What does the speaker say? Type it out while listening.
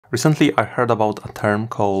Recently I heard about a term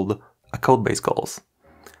called a code-based goals,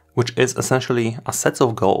 which is essentially a set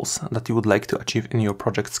of goals that you would like to achieve in your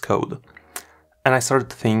project's code. And I started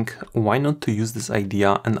to think, why not to use this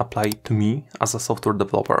idea and apply it to me as a software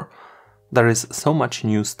developer? There is so much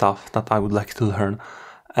new stuff that I would like to learn,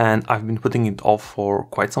 and I've been putting it off for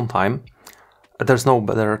quite some time. There's no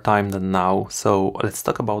better time than now, so let's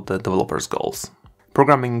talk about the developer's goals.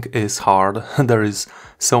 Programming is hard. There is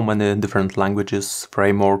so many different languages,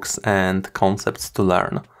 frameworks, and concepts to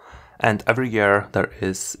learn. And every year there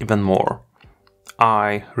is even more.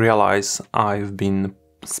 I realize I've been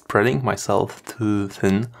spreading myself too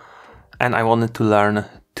thin, and I wanted to learn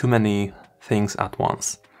too many things at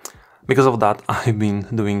once. Because of that, I've been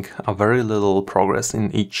doing a very little progress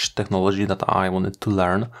in each technology that I wanted to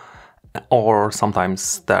learn, or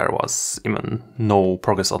sometimes there was even no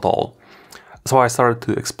progress at all. So I started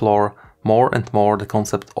to explore more and more the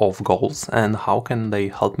concept of goals and how can they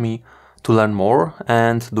help me to learn more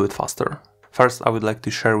and do it faster. First, I would like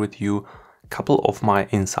to share with you couple of my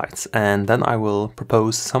insights, and then I will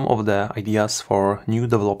propose some of the ideas for new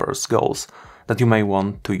developers' goals that you may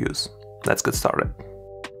want to use. Let's get started.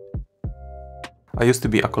 I used to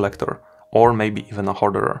be a collector, or maybe even a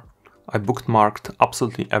hoarder. I bookmarked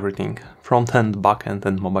absolutely everything, front-end, back-end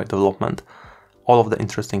and mobile development, all of the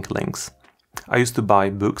interesting links. I used to buy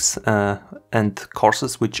books and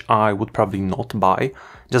courses which I would probably not buy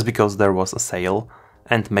just because there was a sale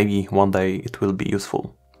and maybe one day it will be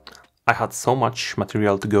useful. I had so much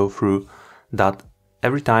material to go through that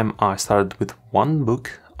every time I started with one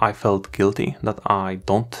book, I felt guilty that I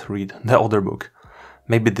don't read the other book.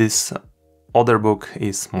 Maybe this other book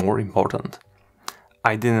is more important.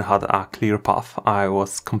 I didn't have a clear path, I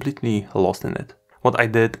was completely lost in it. What I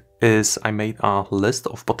did is I made a list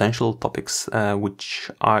of potential topics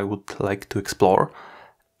which I would like to explore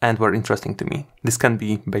and were interesting to me. This can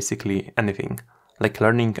be basically anything, like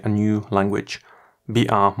learning a new language, be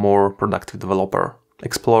a more productive developer,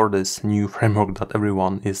 explore this new framework that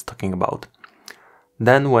everyone is talking about.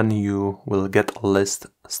 Then when you will get a list,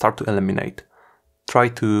 start to eliminate. Try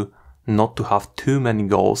to not to have too many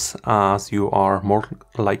goals as you are more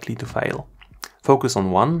likely to fail. Focus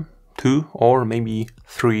on 1, 2 or maybe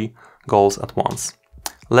 3 goals at once.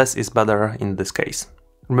 Less is better in this case.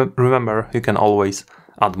 Remember, you can always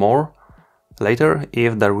add more later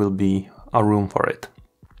if there will be a room for it.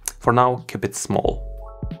 For now, keep it small.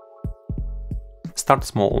 Start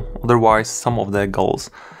small, otherwise some of the goals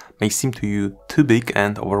may seem to you too big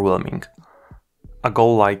and overwhelming. A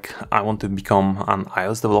goal like I want to become an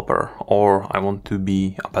iOS developer or I want to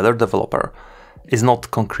be a better developer is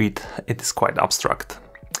not concrete, it is quite abstract.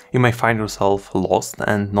 You may find yourself lost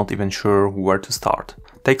and not even sure where to start.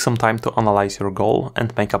 Take some time to analyze your goal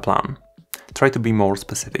and make a plan. Try to be more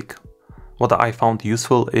specific. What I found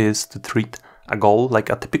useful is to treat a goal like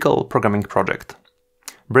a typical programming project.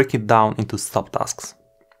 Break it down into subtasks.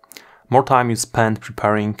 More time you spend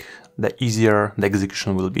preparing, the easier the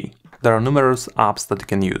execution will be. There are numerous apps that you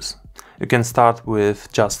can use. You can start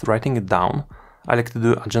with just writing it down. I like to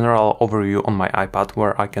do a general overview on my iPad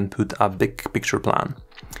where I can put a big picture plan.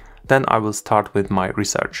 Then I will start with my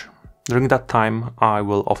research. During that time, I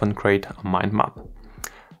will often create a mind map.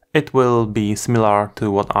 It will be similar to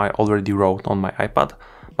what I already wrote on my iPad,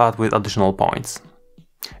 but with additional points.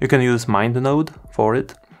 You can use MindNode for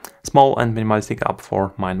it, small and minimalistic app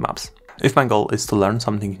for mind maps. If my goal is to learn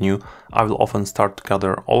something new, I will often start to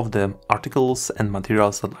gather all of the articles and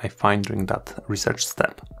materials that I find during that research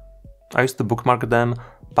step. I used to bookmark them,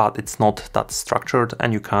 but it's not that structured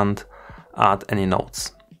and you can't add any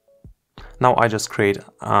notes. Now I just create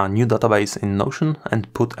a new database in Notion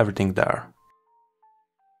and put everything there.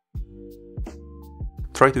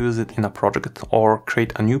 Try to use it in a project or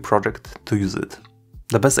create a new project to use it.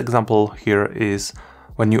 The best example here is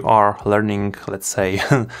when you are learning, let's say,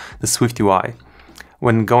 the Swift UI.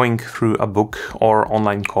 When going through a book or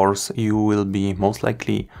online course, you will be most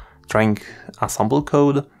likely trying a sample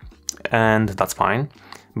code, and that's fine.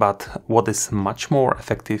 But what is much more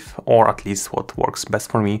effective, or at least what works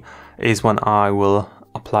best for me, is when I will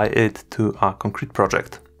apply it to a concrete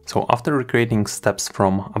project. So after recreating steps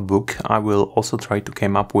from a book, I will also try to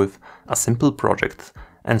come up with a simple project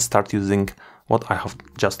and start using what I have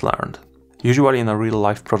just learned. Usually in a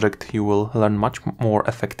real-life project you will learn much more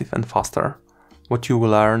effective and faster. What you will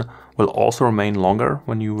learn will also remain longer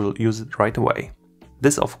when you will use it right away.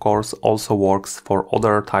 This of course also works for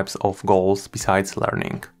other types of goals besides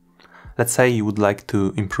learning. Let's say you would like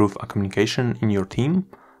to improve a communication in your team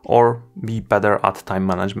or be better at time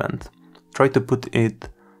management. Try to put it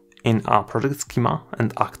in a project schema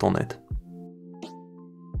and act on it.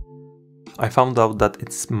 I found out that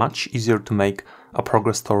it's much easier to make a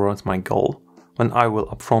progress towards my goal when I will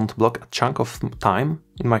upfront block a chunk of time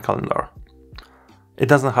in my calendar. It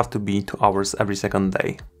doesn't have to be 2 hours every second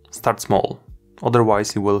day. Start small,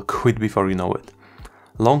 otherwise you will quit before you know it.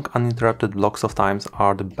 Long uninterrupted blocks of times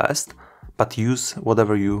are the best, but use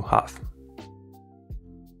whatever you have.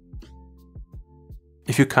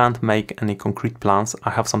 If you can't make any concrete plans, I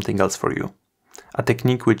have something else for you. A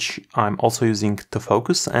technique which I'm also using to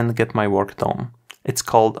focus and get my work done. It's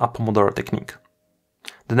called a Pomodoro technique.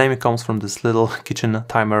 The name comes from this little kitchen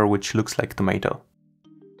timer which looks like tomato,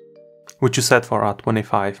 which you set for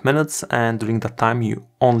 25 minutes, and during that time you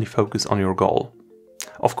only focus on your goal.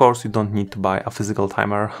 Of course, you don't need to buy a physical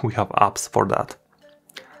timer, we have apps for that.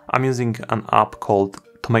 I'm using an app called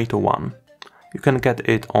Tomato One. You can get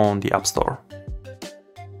it on the App Store.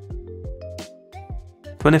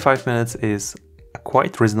 25 minutes is a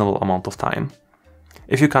quite reasonable amount of time.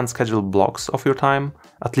 If you can't schedule blocks of your time,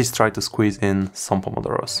 at least try to squeeze in some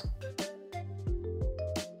Pomodoros.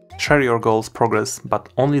 Share your goals progress, but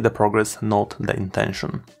only the progress, not the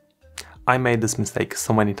intention. I made this mistake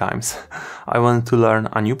so many times. I wanted to learn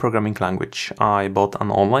a new programming language. I bought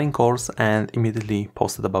an online course and immediately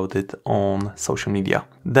posted about it on social media.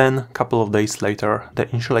 Then, a couple of days later, the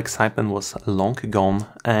initial excitement was long gone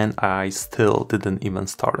and I still didn't even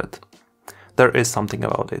start it. There is something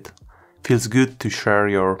about it. Feels good to share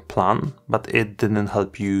your plan, but it didn't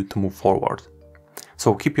help you to move forward.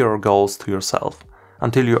 So keep your goals to yourself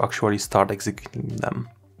until you actually start executing them.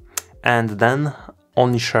 And then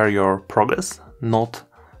only share your progress, not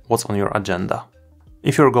what's on your agenda.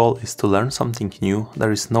 If your goal is to learn something new,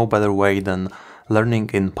 there is no better way than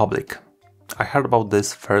learning in public. I heard about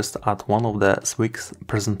this first at one of the SWIC's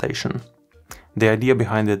presentation. The idea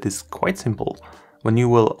behind it is quite simple. When you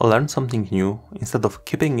will learn something new, instead of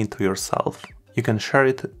keeping it to yourself, you can share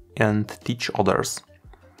it and teach others.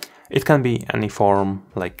 It can be any form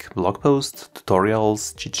like blog posts,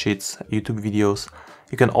 tutorials, cheat sheets, YouTube videos.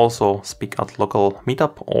 You can also speak at local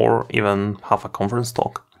meetup or even have a conference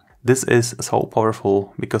talk. This is so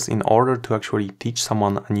powerful because in order to actually teach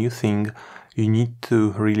someone a new thing, you need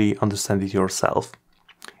to really understand it yourself.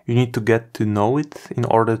 You need to get to know it in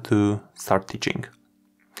order to start teaching.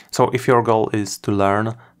 So if your goal is to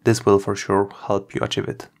learn, this will for sure help you achieve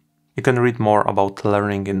it. You can read more about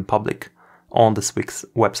learning in public on the SWIC's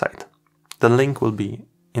website. The link will be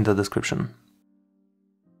in the description.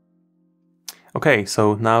 Okay,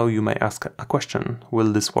 so now you may ask a question.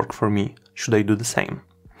 Will this work for me? Should I do the same?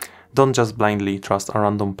 Don't just blindly trust a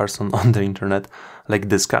random person on the internet like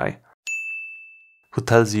this guy who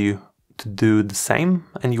tells you to do the same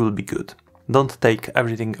and you will be good. Don't take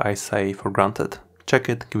everything I say for granted. Check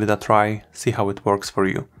it, give it a try, see how it works for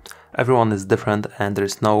you. Everyone is different and there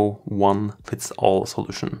is no one-fits-all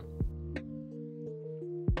solution.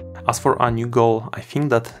 As for a new goal, I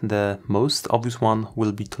think that the most obvious one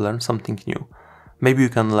will be to learn something new. Maybe you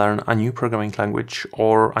can learn a new programming language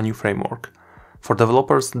or a new framework. For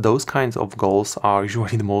developers, those kinds of goals are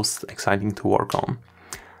usually the most exciting to work on.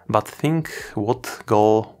 But think what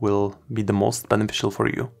goal will be the most beneficial for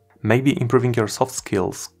you. Maybe improving your soft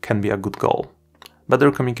skills can be a good goal.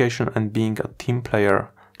 Better communication and being a team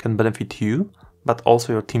player can benefit you, but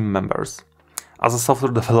also your team members. As a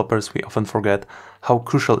software developers, we often forget how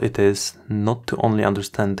crucial it is not to only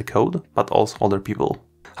understand the code, but also other people.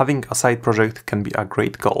 Having a side project can be a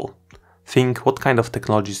great goal. Think what kind of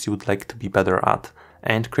technologies you would like to be better at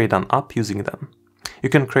and create an app using them. You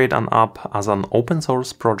can create an app as an open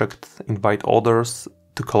source project, invite others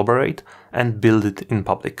to collaborate and build it in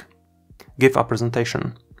public. Give a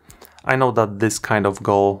presentation. I know that this kind of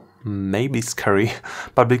goal may be scary.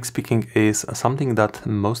 Public speaking is something that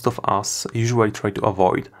most of us usually try to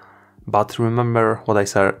avoid. But remember what I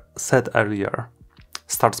said earlier.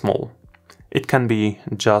 Start small. It can be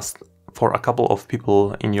just for a couple of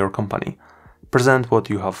people in your company. Present what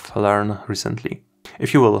you have learned recently.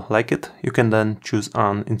 If you will like it, you can then choose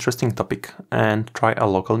an interesting topic and try a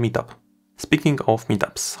local meetup. Speaking of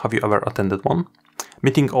meetups, have you ever attended one?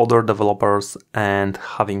 Meeting other developers and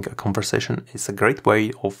having a conversation is a great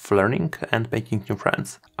way of learning and making new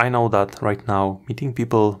friends. I know that right now meeting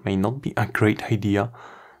people may not be a great idea,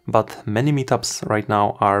 but many meetups right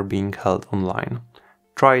now are being held online.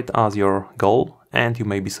 Try it as your goal and you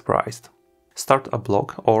may be surprised. Start a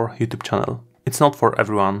blog or YouTube channel. It's not for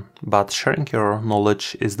everyone, but sharing your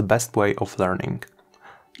knowledge is the best way of learning.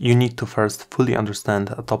 You need to first fully understand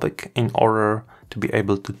a topic in order to be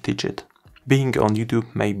able to teach it. Being on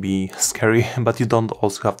YouTube may be scary, but you don't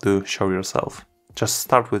also have to show yourself. Just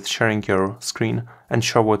start with sharing your screen and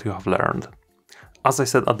show what you have learned. As I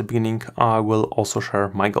said at the beginning, I will also share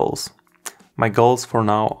my goals. My goals for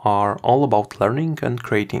now are all about learning and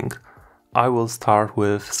creating. I will start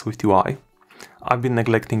with SwiftUI. I've been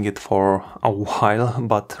neglecting it for a while,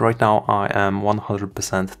 but right now I am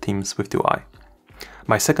 100% Team SwiftUI.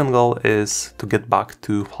 My second goal is to get back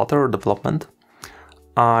to Flutter development.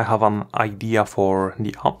 I have an idea for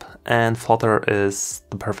the app, and Flutter is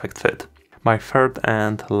the perfect fit. My third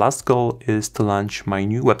and last goal is to launch my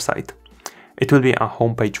new website. It will be a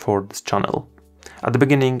homepage for this channel. At the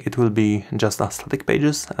beginning it will be just a static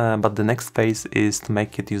pages, but the next phase is to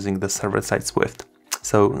make it using the server-side Swift.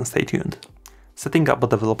 So stay tuned. Setting up a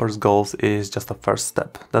developer's goals is just a first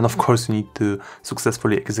step. Then of course you need to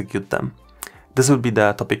successfully execute them. This will be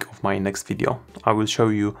the topic of my next video. I will show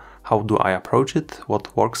you how do I approach it,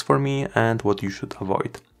 what works for me and what you should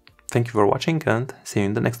avoid. Thank you for watching and see you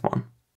in the next one.